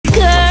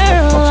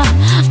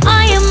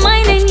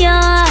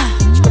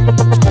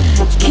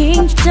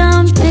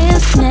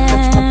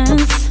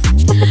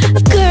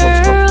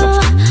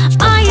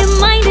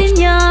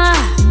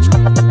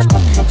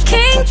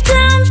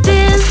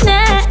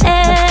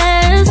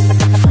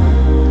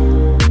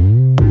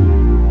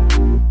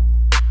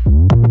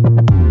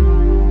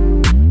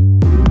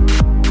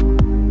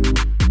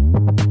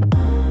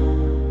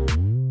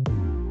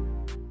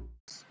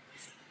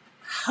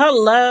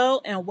Hello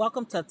and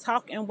welcome to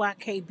Talk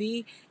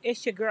NYKB.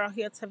 It's your girl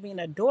here,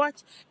 Tavina Dorch,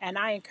 and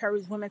I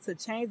encourage women to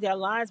change their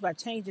lives by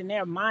changing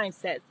their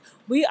mindsets.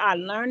 We are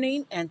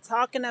learning and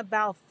talking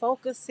about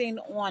focusing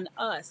on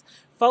us,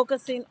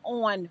 focusing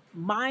on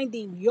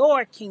minding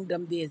your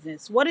kingdom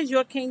business. What is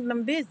your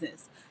kingdom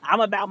business? I'm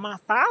about my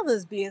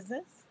father's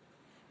business.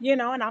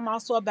 And I'm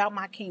also about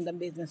my kingdom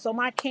business. So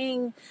my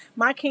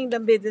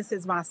kingdom business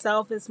is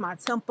myself, it's my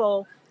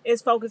temple,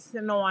 it's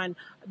focusing on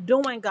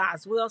doing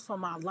God's will for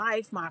my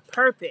life, my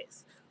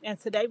purpose. And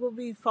today we'll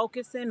be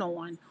focusing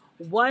on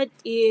what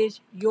is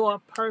your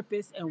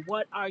purpose and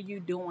what are you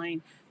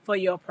doing for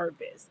your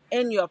purpose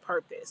and your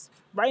purpose.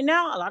 Right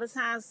now, a lot of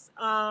times,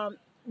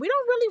 we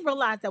don't really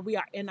realize that we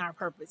are in our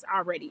purpose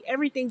already.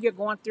 Everything you're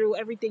going through,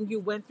 everything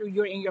you went through,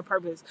 you're in your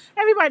purpose.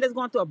 Everybody that's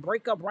going through a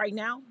breakup right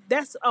now,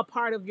 that's a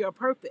part of your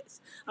purpose.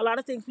 A lot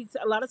of times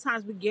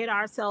we get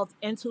ourselves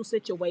into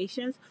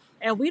situations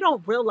and we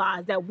don't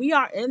realize that we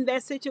are in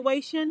that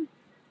situation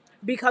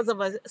because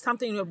of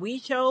something that we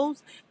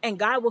chose, and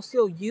God will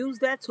still use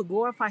that to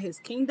glorify his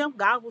kingdom.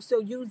 God will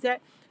still use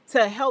that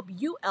to help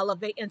you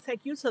elevate and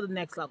take you to the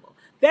next level.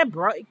 That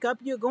breakup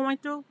you're going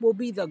through will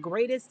be the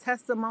greatest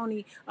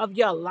testimony of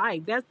your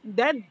life.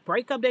 That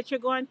breakup that you're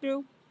going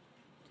through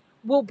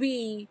will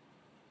be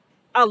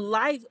a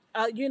life,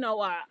 a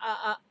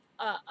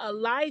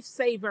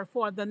lifesaver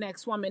for the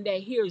next woman that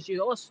hears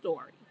your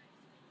story.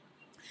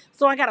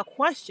 So I got a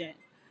question.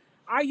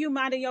 Are you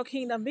minding your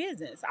kingdom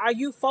business? Are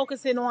you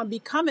focusing on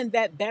becoming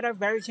that better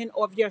version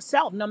of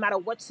yourself, no matter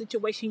what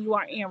situation you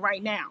are in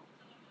right now?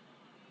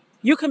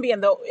 You can be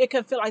it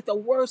can feel like the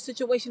worst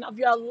situation of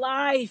your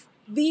life,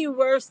 the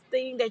worst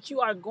thing that you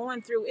are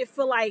going through. It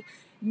feel like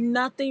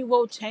nothing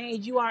will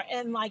change. You are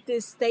in like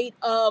this state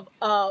of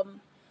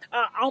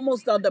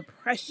almost a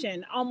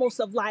depression, almost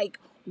of like,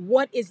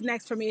 what is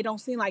next for me? It don't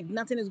seem like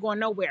nothing is going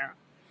nowhere.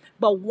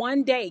 But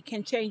one day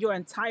can change your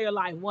entire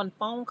life. One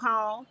phone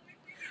call,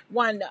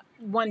 one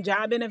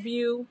job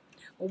interview,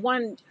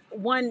 one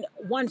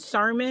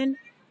sermon,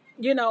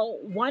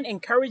 one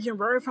encouraging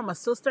word from a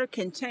sister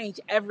can change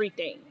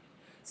everything.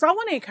 So I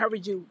want to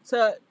encourage you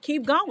to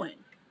keep going,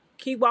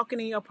 keep walking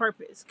in your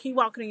purpose, keep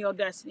walking in your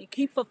destiny,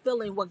 keep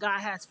fulfilling what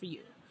God has for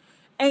you,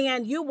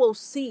 and you will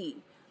see,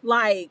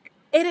 like,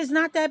 it is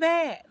not that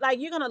bad. Like,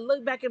 you're gonna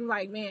look back and be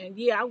like, man,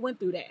 yeah, I went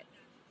through that,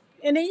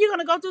 and then you're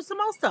gonna go through some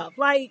more stuff.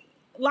 Like,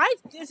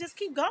 life is just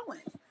keep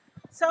going.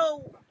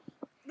 So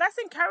let's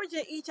encourage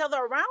each other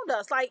around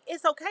us. Like,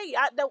 it's okay.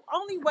 The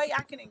only way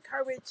I can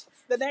encourage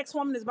the next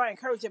woman is by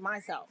encouraging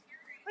myself.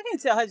 I can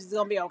tell her she's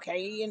gonna be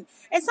okay, and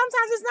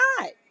sometimes it's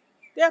not.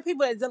 There are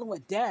people that are dealing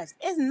with death.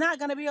 It's not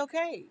gonna be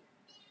okay.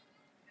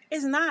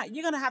 It's not.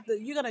 You're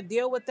gonna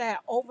deal with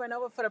that over and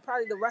over for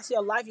probably the rest of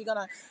your life. You're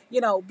gonna,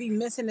 be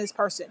missing this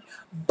person.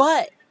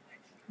 But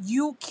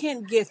you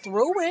can get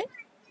through it.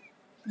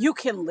 You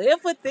can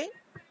live with it.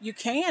 You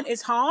can.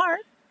 It's hard.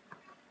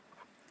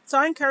 So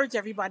I encourage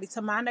everybody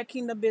to mind their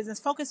kingdom business.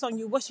 Focus on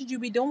you. What should you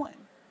be doing?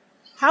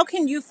 How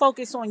can you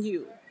focus on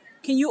you?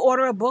 Can you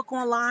order a book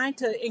online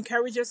to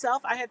encourage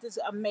yourself? I had this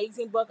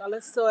amazing book. I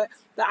listened to it,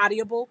 the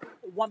audiobook,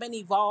 Woman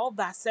Evolve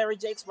by Sarah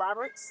Jakes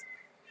Roberts.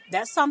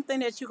 That's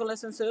something that you can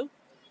listen to.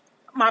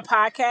 My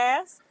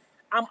podcast.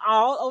 I'm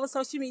all over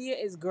social media.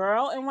 It's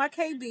Girl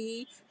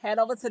NYKB. Head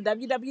over to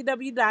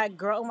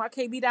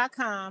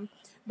www.girlnykb.com.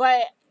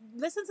 But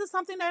listen to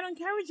something that will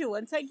encourage you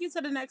and take you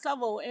to the next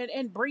level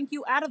and bring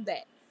you out of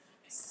that.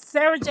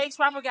 Sarah Jakes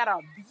Roberts got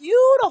a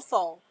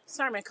beautiful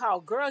sermon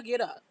called Girl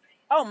Get Up.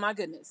 Oh my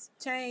goodness.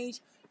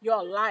 Change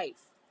your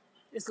life.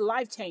 It's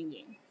life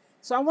changing.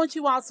 So I want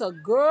you all to,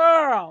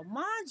 girl,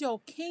 mind your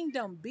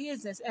kingdom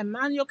business. And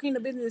mind your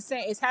kingdom business is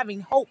saying is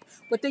having hope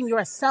within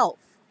yourself.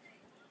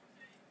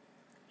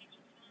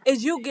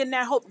 Is you getting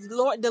that hope,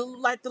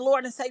 like the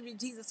Lord and Savior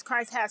Jesus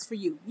Christ has for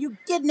you. You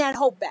getting that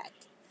hope back.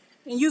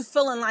 And you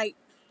feeling like,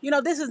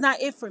 this is not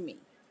it for me.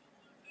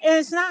 And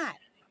it's not.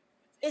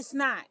 It's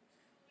not.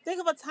 Think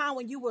of a time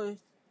when you were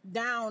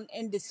down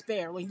in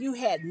despair, when you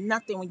had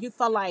nothing, when you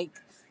felt like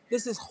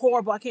this is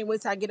horrible, I can't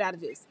wait till I get out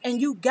of this. And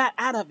you got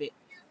out of it.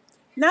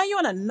 Now you're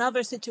in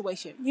another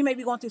situation. You may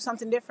be going through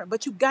something different,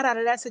 but you got out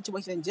of that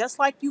situation. And just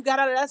like you got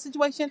out of that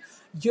situation,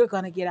 you're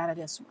going to get out of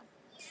this one.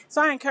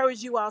 So I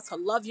encourage you all to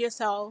love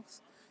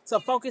yourselves, to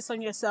focus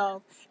on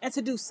yourself, and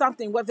to do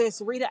something, whether it's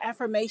read an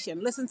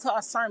affirmation, listen to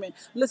a sermon,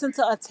 listen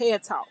to a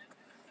TED Talk,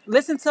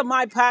 listen to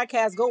my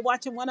podcast, go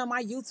watch one of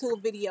my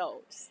YouTube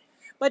videos.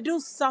 But do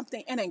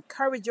something and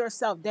encourage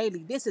yourself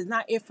daily. This is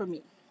not it for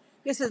me.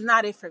 This is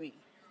not it for me.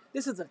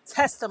 This is a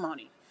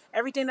testimony.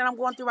 Everything that I'm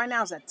going through right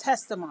now is a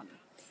testimony.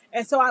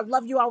 And so I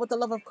love you all with the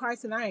love of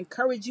Christ, and I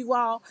encourage you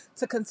all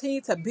to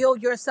continue to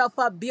build yourself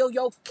up, build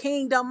your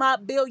kingdom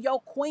up, build your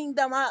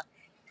queendom up,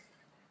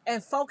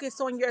 and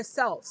focus on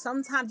yourself.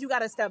 Sometimes you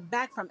got to step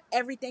back from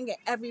everything and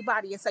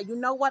everybody and say, you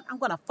know what? I'm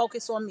going to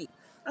focus on me.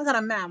 I'm going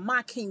to mind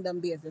my kingdom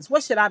business.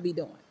 What should I be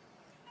doing?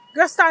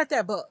 Girl, start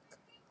that book.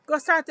 Go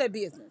start that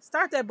business.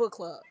 Start that book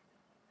club.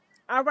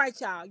 All right,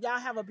 y'all. Y'all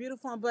have a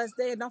beautiful and blessed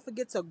day. And don't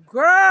forget to,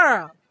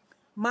 girl,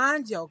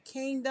 mind your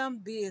kingdom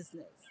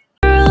business.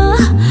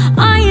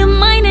 I am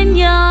minding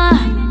your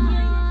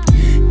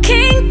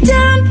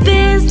kingdom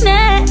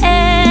business.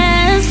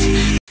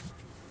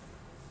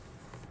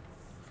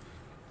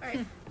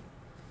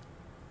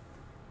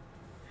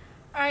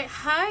 Alright,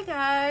 hi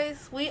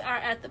guys. We are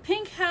at the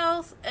Pink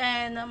House,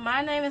 and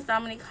my name is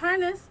Dominique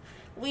Harness.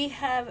 We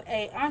have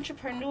a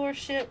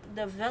entrepreneurship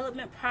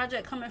development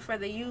project coming for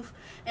the youth,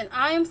 and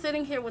I am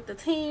sitting here with the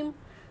team.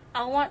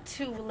 I want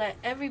to let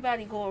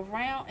everybody go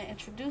around and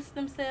introduce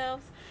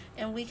themselves,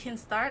 and we can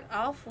start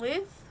off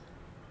with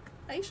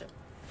Aisha.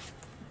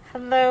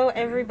 Hello,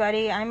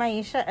 everybody. I'm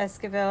Aisha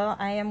Esquivel.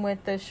 I am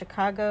with the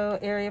Chicago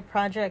Area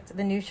Project,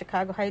 the New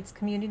Chicago Heights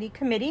Community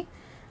Committee.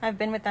 I've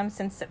been with them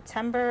since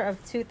September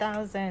of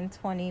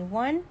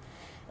 2021.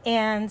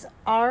 And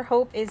our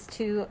hope is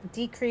to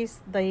decrease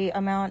the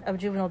amount of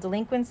juvenile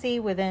delinquency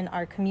within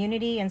our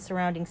community and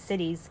surrounding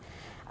cities.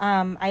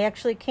 I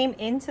actually came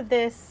into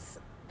this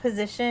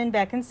position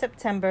back in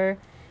September,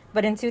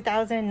 but in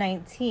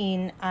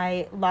 2019,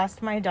 I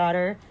lost my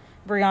daughter,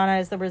 Brianna,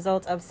 as the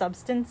result of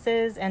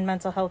substances and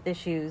mental health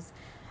issues.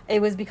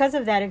 It was because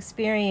of that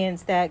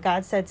experience that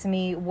God said to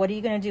me, what are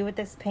you going to do with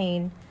this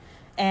pain?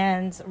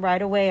 And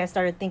right away, I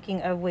started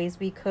thinking of ways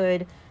we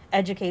could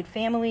educate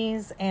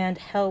families and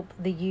help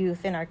the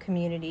youth in our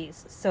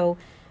communities. So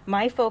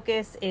my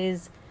focus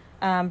is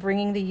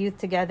bringing the youth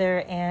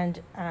together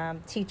and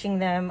teaching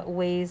them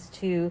ways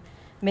to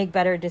make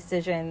better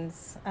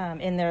decisions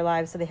in their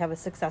lives so they have a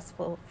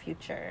successful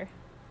future.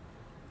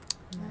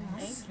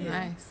 Thank you.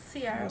 Nice.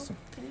 Tiara, Awesome.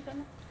 can you go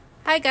now?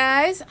 Hi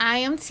guys, I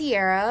am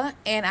Tiara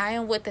and I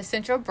am with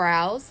Essential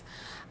Brows.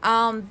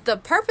 The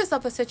purpose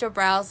of Essential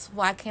Brows,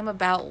 why I came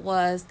about,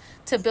 was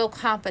to build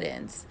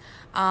confidence.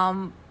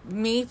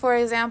 Me, for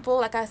example,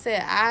 like I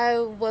said, I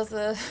was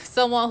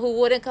someone who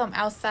wouldn't come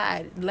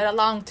outside, let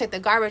alone take the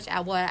garbage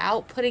out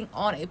without putting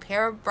on a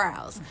pair of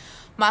brows.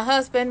 My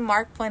husband,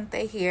 Mark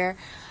Puente here,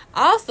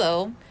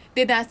 also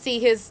did not see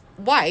his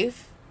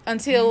wife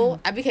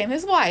until I became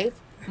his wife,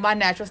 my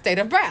natural state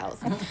of brows.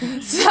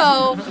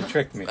 So, You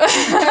tricked me.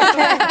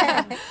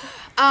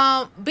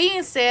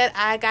 being said,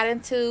 I got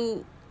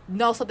into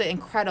know something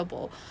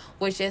incredible,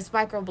 which is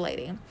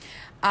microblading.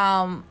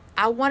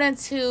 I wanted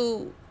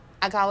to.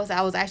 I was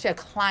actually a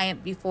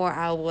client before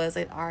I was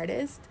an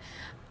artist.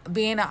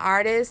 Being an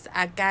artist,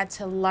 I got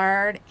to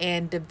learn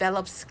and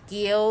develop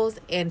skills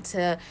and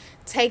to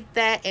take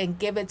that and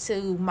give it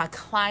to my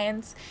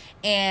clients.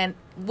 And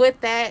with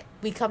that,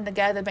 we come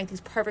together and make these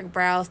perfect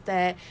brows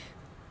that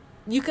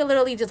you can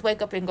literally just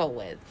wake up and go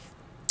with.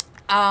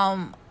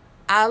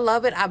 I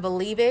love it. I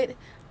believe it.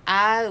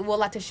 I would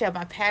like to share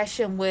my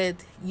passion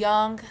with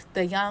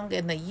the young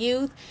and the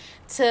youth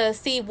to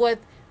see what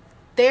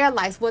their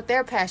lives, what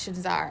their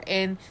passions are,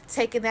 and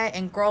taking that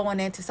and growing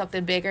into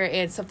something bigger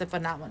and something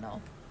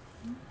phenomenal.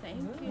 Thank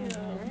you.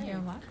 You're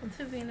welcome.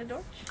 Tavina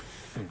Dorch.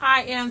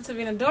 I am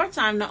Tavina Dorch.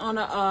 I'm the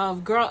owner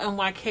of Girl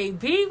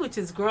NYKB, which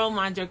is Girl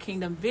Mind Your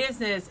Kingdom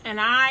Business, and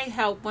I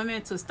help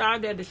women to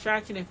starve their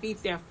distraction and feed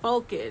their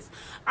focus.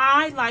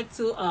 I like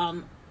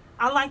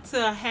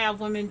to have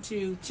women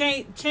to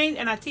change,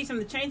 and I teach them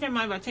to change their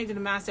mind by changing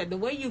the mindset. The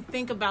way you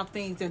think about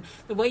things and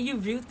the way you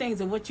view things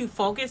and what you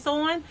focus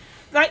on.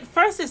 Like,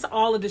 first, it's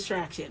all a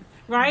distraction,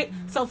 right?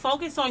 Mm-hmm. So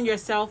focus on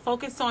yourself.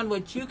 Focus on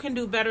what you can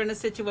do better in a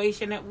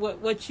situation,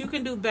 what you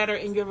can do better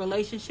in your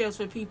relationships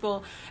with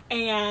people.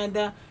 And,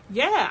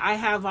 I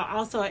have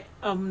also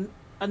a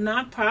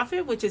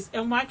nonprofit, which is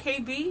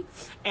NYKB,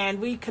 and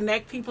we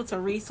connect people to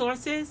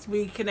resources.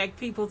 We connect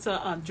people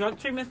to drug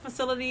treatment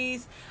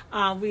facilities.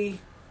 We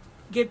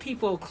get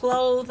people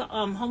clothes,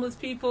 homeless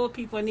people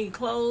in need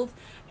clothes,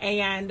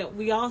 and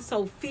we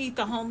also feed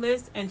the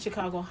homeless in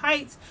Chicago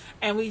Heights,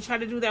 and we try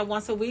to do that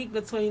once a week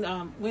between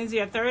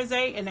Wednesday or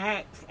Thursday, and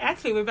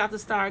actually we're about to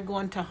start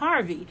going to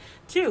Harvey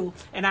too,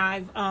 and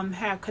I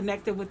have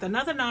connected with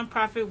another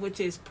nonprofit, which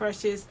is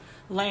Precious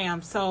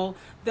Lamb. So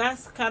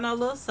that's kind of a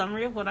little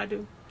summary of what I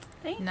do.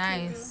 Thank you.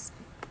 Nice.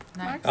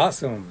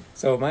 Awesome.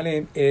 So my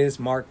name is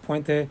Mark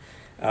Puente.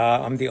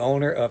 I'm the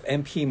owner of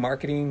MP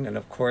Marketing, and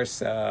of course,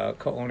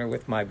 co-owner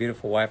with my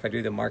beautiful wife. I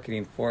do the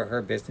marketing for her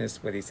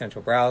business with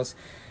Essential Brows.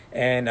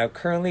 And I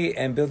currently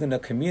am building a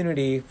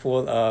community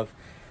full of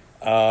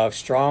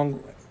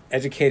strong,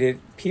 educated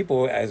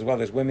people, as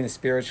well as women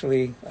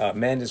spiritually,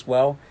 men as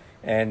well.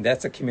 And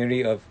that's a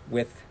community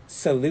with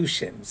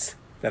solutions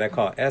that I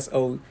call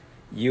SOUL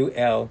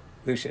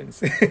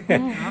Lutions.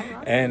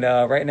 And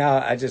right now,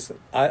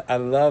 I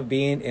love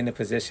being in a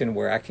position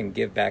where I can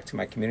give back to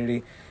my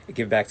community,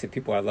 give back to the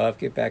people I love,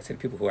 give back to the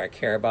people who I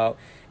care about,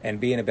 and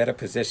be in a better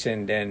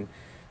position than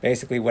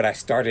basically what I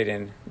started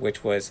in,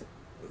 which was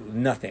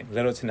nothing,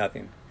 little to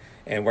nothing.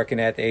 And working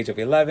at the age of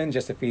 11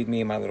 just to feed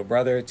me and my little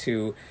brother,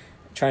 to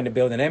trying to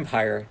build an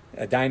empire,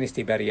 a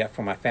dynasty, better yet,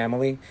 for my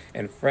family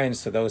and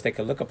friends, so those they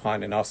could look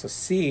upon and also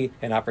see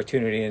an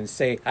opportunity and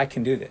say, I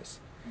can do this.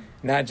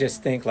 Not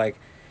just think like,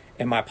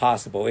 am I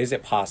possible? Is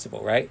it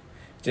possible, right?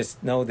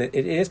 Just know that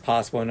it is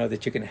possible, and know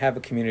that you can have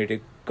a community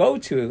to go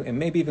to and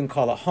maybe even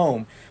call a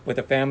home with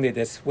a family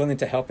that's willing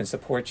to help and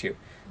support you.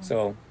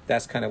 So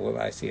that's kind of what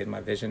I see in my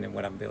vision and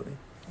what I'm building.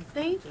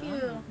 Thank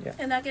you. Yeah.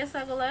 And I guess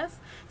I'll go last.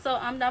 So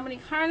I'm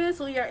Dominique Harness.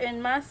 We are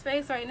in my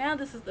space right now.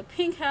 This is the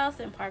Pink House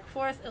in Park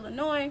Forest,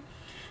 Illinois.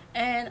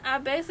 And I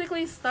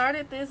basically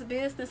started this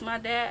business. My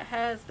dad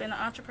has been an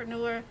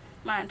entrepreneur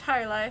my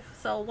entire life.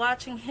 So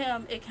watching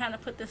him, it kind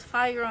of put this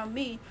fire on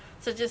me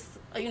to just,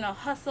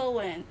 hustle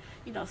and,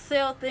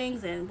 sell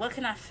things and what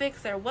can I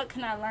fix or what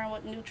can I learn,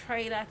 what new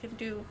trade I can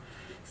do.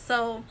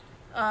 So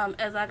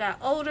as I got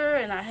older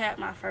and I had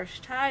my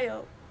first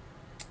child,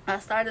 I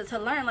started to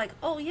learn like,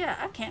 oh yeah,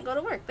 I can't go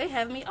to work. They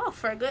have me off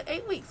for a good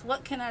 8 weeks.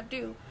 What can I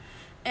do?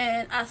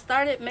 And I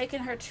started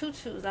making her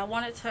tutus. I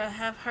wanted to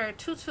have her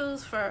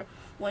tutus for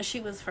when she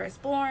was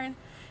first born.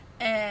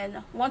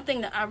 And one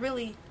thing that I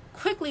really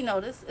quickly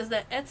noticed is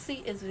that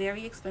Etsy is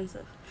very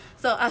expensive.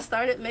 So I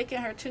started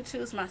making her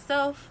tutus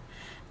myself.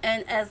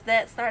 And as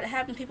that started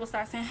happening, people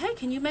started saying, hey,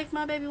 can you make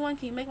my baby one?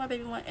 Can you make my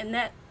baby one? And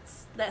that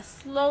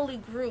slowly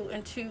grew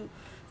into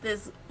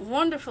this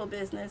wonderful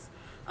business.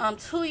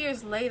 2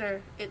 years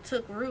later, it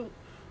took root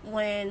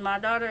when my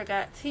daughter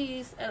got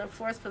teased at a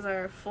forest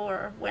preserve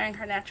for wearing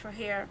her natural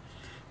hair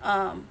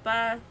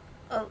by,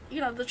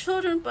 the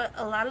children, but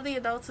a lot of the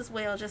adults as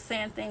well, just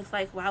saying things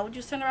like, why would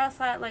you send her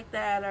outside like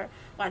that? Or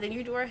why didn't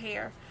you do her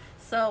hair?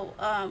 So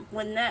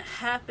when that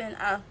happened,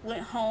 I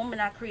went home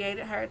and I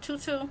created her a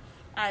tutu.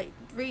 I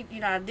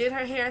did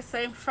her hair,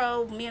 same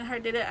fro, me and her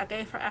did it. I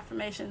gave her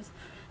affirmations.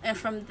 And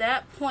from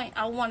that point,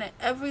 I wanted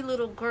every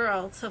little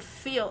girl to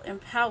feel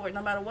empowered,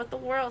 no matter what the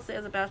world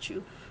says about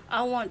you.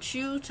 I want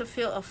you to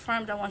feel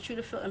affirmed. I want you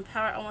to feel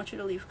empowered. I want you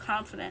to leave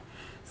confident.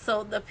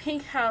 So the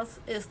Pink House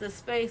is the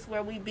space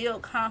where we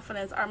build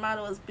confidence. Our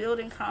motto is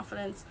building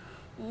confidence,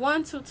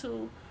 one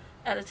tutu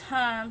at a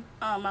time.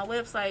 My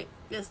website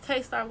is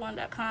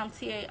taistar1.com,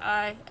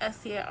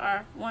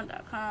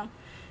 TAISTAR1.com.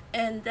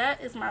 And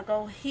that is my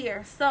goal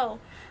here. So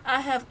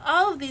I have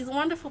all of these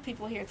wonderful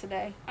people here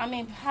today. I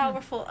mean,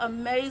 powerful,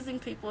 amazing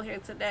people here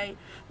today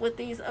with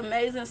these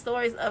amazing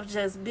stories of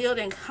just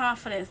building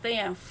confidence,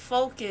 staying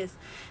focused,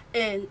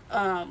 and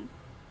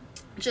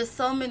just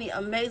so many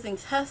amazing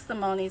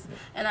testimonies.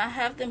 And I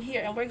have them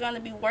here, and we're going to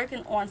be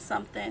working on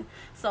something.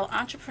 So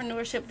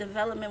entrepreneurship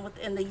development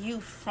within the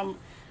youth from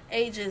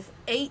ages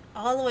 8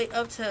 all the way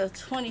up to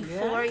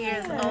 24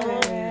 years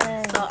old.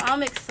 So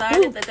I'm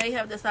excited that they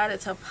have decided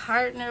to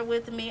partner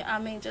with me. I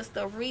mean, just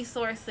the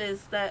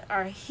resources that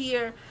are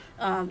here,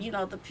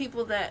 the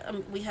people that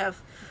we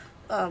have,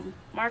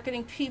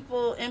 marketing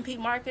people, MP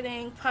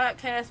Marketing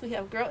Podcast. We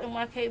have Girl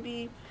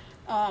NYKB,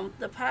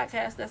 the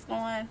podcast that's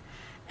going.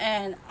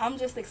 And I'm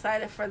just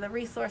excited for the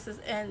resources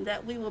and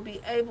that we will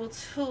be able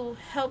to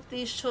help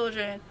these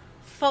children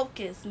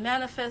focus,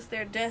 manifest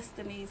their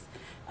destinies,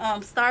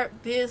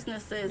 start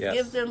businesses,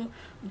 give them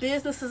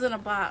businesses in a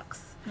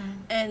box,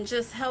 and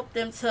just help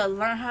them to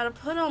learn how to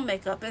put on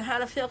makeup and how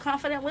to feel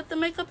confident with the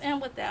makeup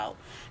and without,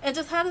 and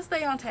just how to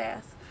stay on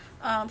task.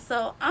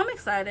 So I'm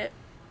excited.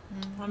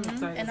 I'm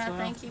excited. And I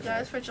thank you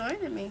guys for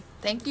joining me.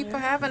 Thank you for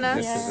having us.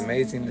 This is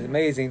amazing. It's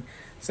amazing.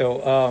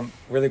 So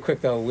really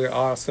quick though, we're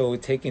also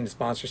taking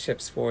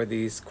sponsorships for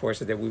these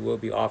courses that we will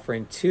be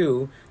offering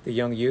to the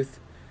young youth.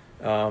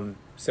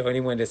 So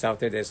anyone that's out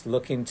there that's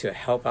looking to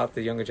help out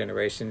the younger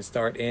generation,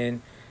 start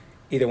in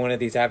either one of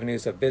these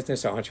avenues of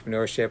business or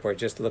entrepreneurship, or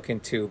just looking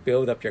to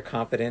build up your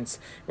confidence,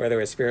 whether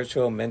it's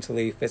spiritual,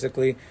 mentally,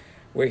 physically,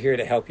 we're here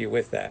to help you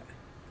with that.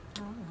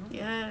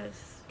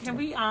 Yes. Can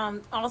we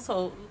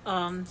also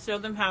show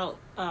them how,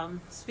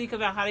 speak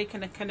about how they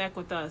can connect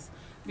with us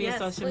via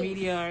social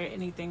media or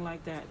anything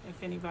like that,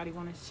 if anybody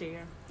want to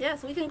share?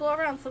 Yes, we can go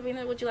around.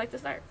 Sabina, would you like to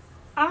start?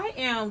 I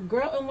am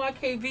Girl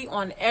NYKB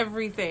on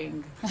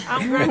everything.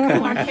 I'm Girl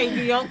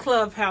NYKB on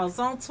Clubhouse,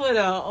 on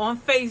Twitter, on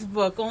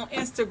Facebook, on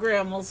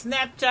Instagram, on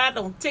Snapchat,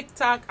 on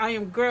TikTok. I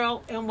am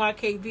Girl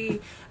NYKB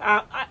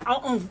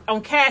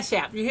on Cash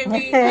App. You hear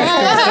me?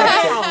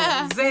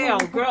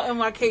 Zelle, Girl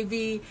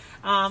NYKB.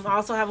 I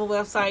also have a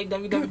website,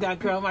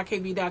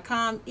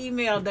 www.girlnykb.com.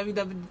 Email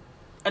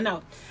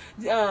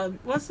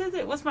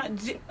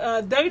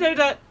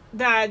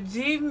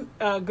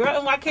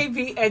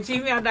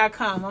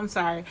girlnykb@gmail.com. I'm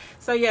sorry.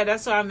 So yeah,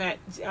 that's where I'm at.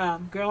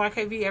 Girl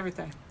NYKB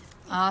everything.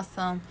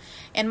 Awesome.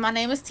 And my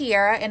name is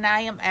Tiara, and I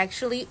am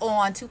actually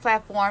on 2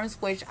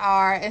 platforms, which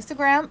are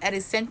Instagram at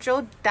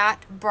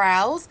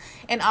essential.brows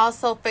and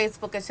also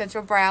Facebook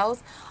Essential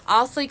Brows.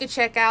 Also, you can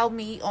check out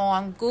me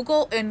on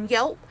Google and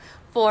Yelp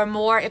for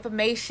more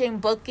information,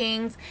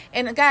 bookings.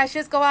 And guys,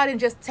 just go out and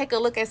just take a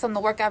look at some of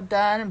the work I've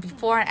done,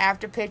 before and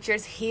after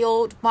pictures,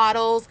 healed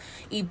models,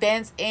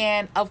 events,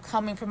 and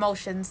upcoming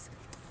promotions.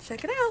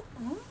 Check it out.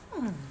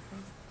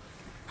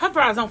 Her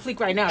brows on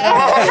fleek right now.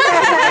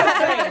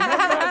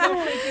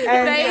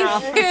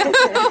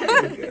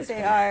 Thank you.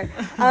 They are.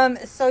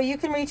 So you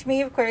can reach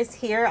me, of course,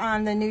 here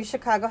on the New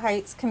Chicago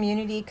Heights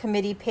Community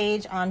Committee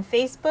page on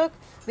Facebook.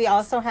 We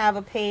also have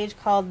a page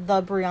called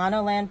the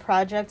Brianna Land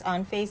Project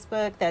on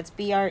Facebook. That's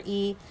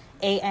BREANALAND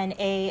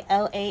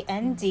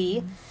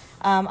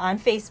on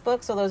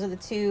Facebook. So those are the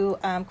 2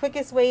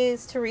 quickest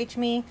ways to reach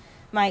me.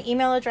 My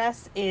email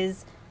address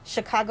is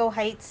Chicago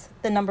Heights,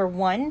 the number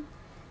 1,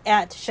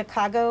 at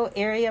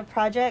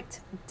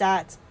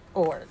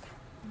chicagoareaproject.org.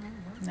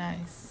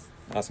 Nice.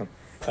 Awesome.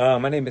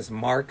 My name is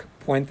Mark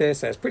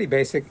Puentes. That's pretty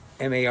basic.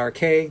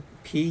 MarkPuente.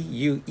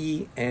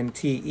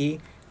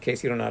 In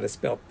case you don't know how to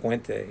spell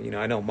Puente,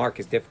 I know Mark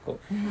is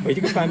difficult, but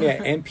you can find me at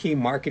MP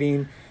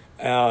Marketing.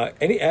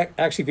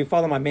 Actually, if you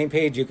follow my main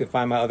page, you can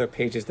find my other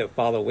pages that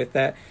follow with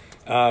that.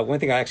 One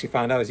thing I actually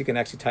found out is you can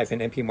actually type in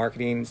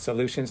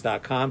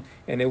mpmarketingsolutions.com,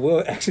 and it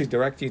will actually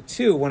direct you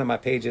to one of my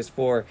pages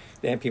for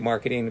the MP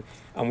Marketing.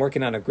 I'm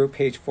working on a group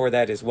page for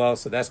that as well,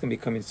 so that's going to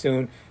be coming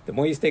soon. The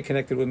more you stay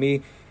connected with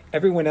me,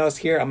 everyone else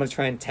here, I'm going to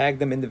try and tag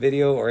them in the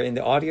video or in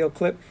the audio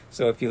clip.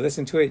 So if you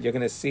listen to it, you're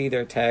going to see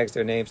their tags,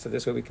 their names. So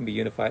this way we can be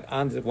unified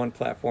on the one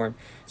platform.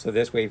 So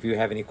this way, if you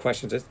have any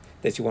questions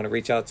that you want to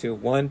reach out to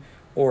one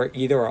or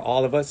either or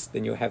all of us,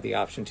 then you'll have the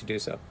option to do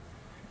so.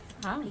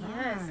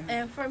 Yes,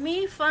 and for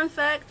me, fun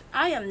fact,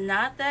 I am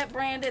not that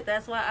branded.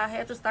 That's why I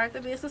had to start the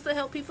business to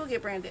help people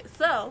get branded.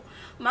 So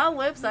my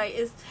website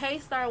is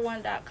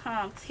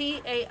taistar1.com,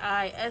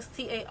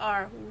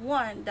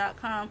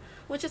 TAISTAR1.com,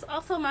 which is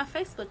also my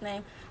Facebook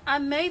name. I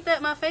made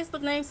that my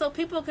Facebook name so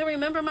people can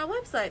remember my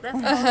website.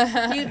 That's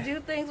how you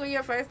do things when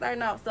you're first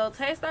starting off. So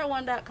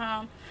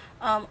taistar1.com.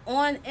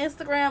 On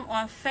Instagram,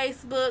 on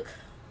Facebook,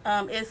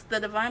 it's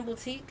The Divine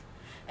Boutique.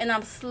 And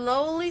I'm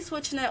slowly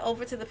switching that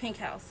over to the Pink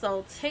House.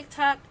 So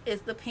TikTok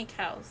is the Pink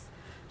House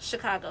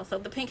Chicago. So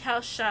the Pink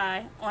House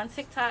Shy on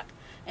TikTok.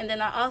 And then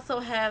I also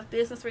have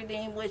Business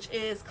Redeemed, which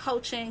is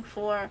coaching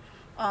for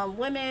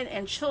women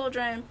and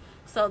children.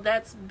 So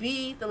that's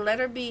B, the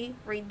letter B,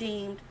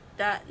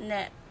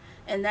 redeemed.net.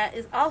 And that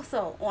is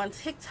also on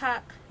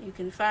TikTok. You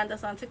can find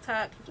us on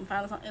TikTok. You can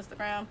find us on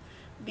Instagram.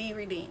 Be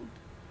Redeemed.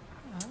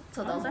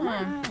 So those are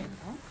mine.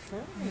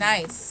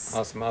 Nice.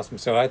 Awesome.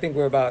 So I think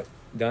we're about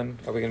done.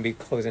 Are we going to be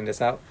closing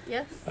this out?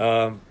 Yes.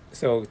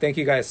 So thank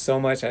you guys so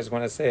much. I just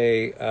want to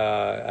say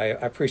I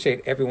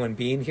appreciate everyone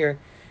being here,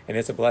 and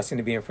it's a blessing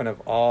to be in front of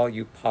all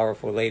you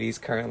powerful ladies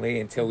currently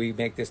until we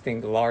make this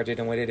thing larger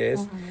than what it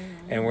is.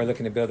 And we're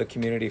looking to build a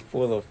community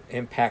full of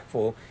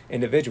impactful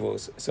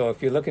individuals. So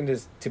if you're looking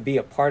to be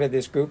a part of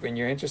this group and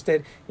you're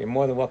interested, you're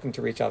more than welcome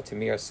to reach out to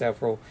me or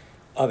several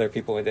other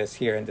people with this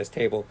here in this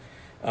table.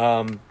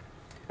 I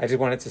just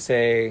wanted to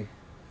say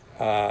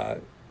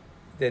that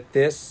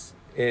this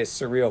is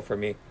surreal for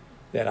me,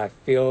 that I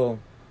feel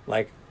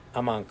like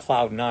I'm on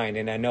cloud 9,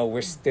 and I know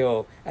we're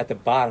still at the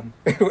bottom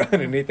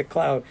underneath the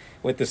cloud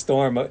with the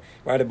storm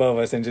right above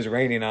us and just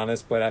raining on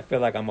us, but I feel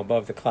like I'm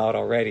above the cloud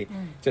already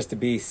just to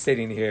be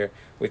sitting here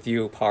with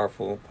you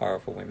powerful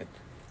women.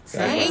 So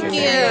Thank you.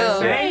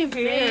 Same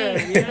here.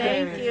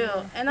 Thank you.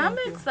 And I'm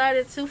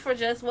excited too for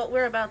just what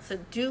we're about to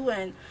do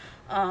and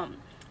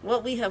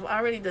what we have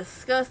already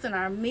discussed in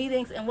our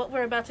meetings and what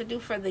we're about to do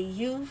for the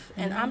youth.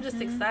 And I'm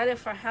just excited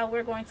for how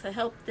we're going to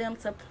help them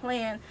to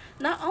plan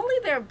not only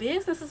their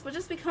businesses, but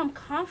just become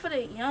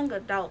confident young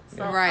adults.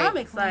 So I'm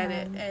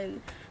excited.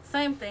 And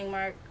same thing,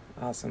 Mark.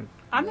 Awesome.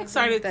 I'm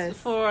excited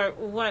for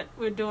what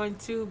we're doing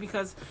too,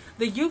 because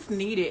the youth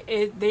need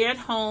it. They're at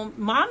home.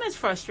 Mom is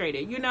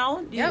frustrated. You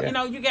know, you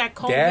got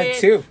COVID. Dad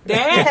too.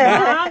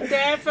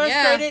 Dad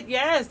frustrated.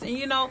 Yes,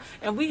 and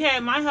and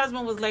my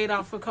husband was laid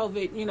off for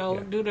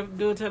COVID.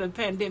 Due to the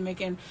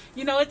pandemic, and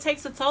it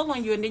takes a toll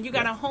on you. And then you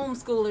got to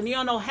homeschool, and you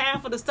don't know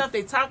half of the stuff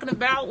they're talking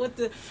about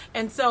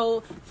And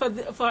so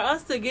for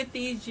us to get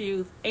these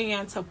youth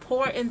and to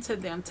pour into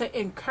them, to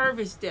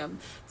encourage them,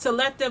 to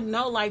let them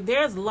know like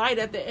there's light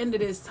at the end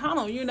of this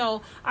tunnel.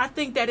 I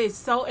think that is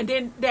so, and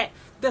then that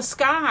the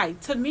sky,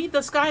 to me,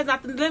 the sky is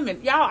not the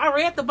limit. Y'all, I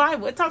read the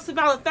Bible. It talks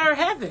about a third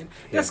heaven.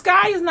 The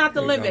sky is not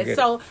the limit.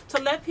 So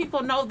to let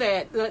people know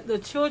that, the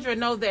children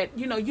know that,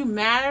 you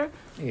matter,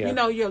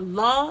 you're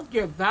loved,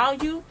 you're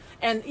valued.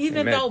 And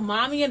even though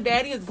mommy and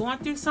daddy is going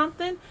through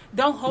something,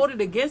 don't hold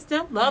it against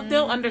them. Love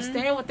them,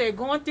 understand what they're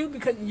going through,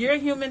 because you're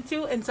human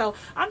too. And so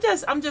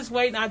I'm just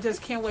waiting. I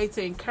just can't wait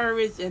to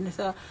encourage and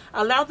to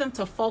allow them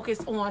to focus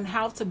on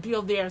how to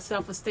build their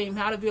self-esteem,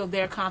 how to build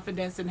their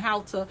confidence, and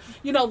how to,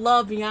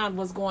 love beyond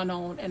what's going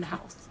on in the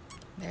house.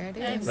 There it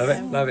is.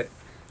 Love it.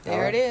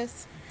 There it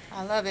is.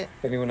 I love it.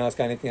 If anyone else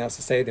got anything else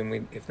to say,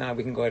 then if not,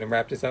 we can go ahead and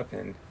wrap this up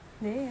and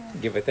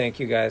give a thank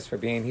you guys for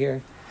being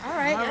here. All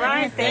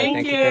right.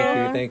 Thank you.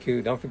 Thank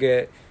you. Don't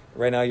forget,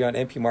 right now you're on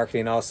MP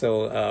Marketing,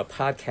 also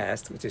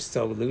podcast, which is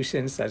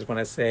Solutions. I just want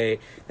to say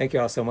thank you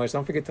all so much.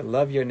 Don't forget to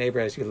love your neighbor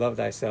as you love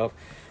thyself.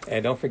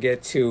 And don't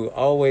forget to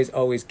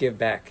always give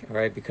back, all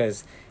right?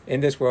 Because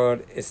in this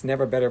world, it's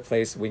never a better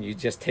place when you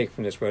just take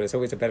from this world. It's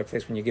always a better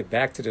place when you give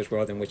back to this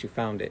world than what you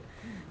found it.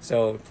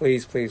 So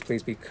please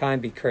be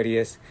kind, be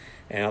courteous.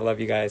 And I love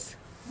you guys.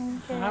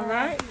 All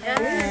right.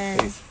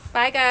 Yes. Peace.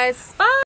 Bye, guys. Bye.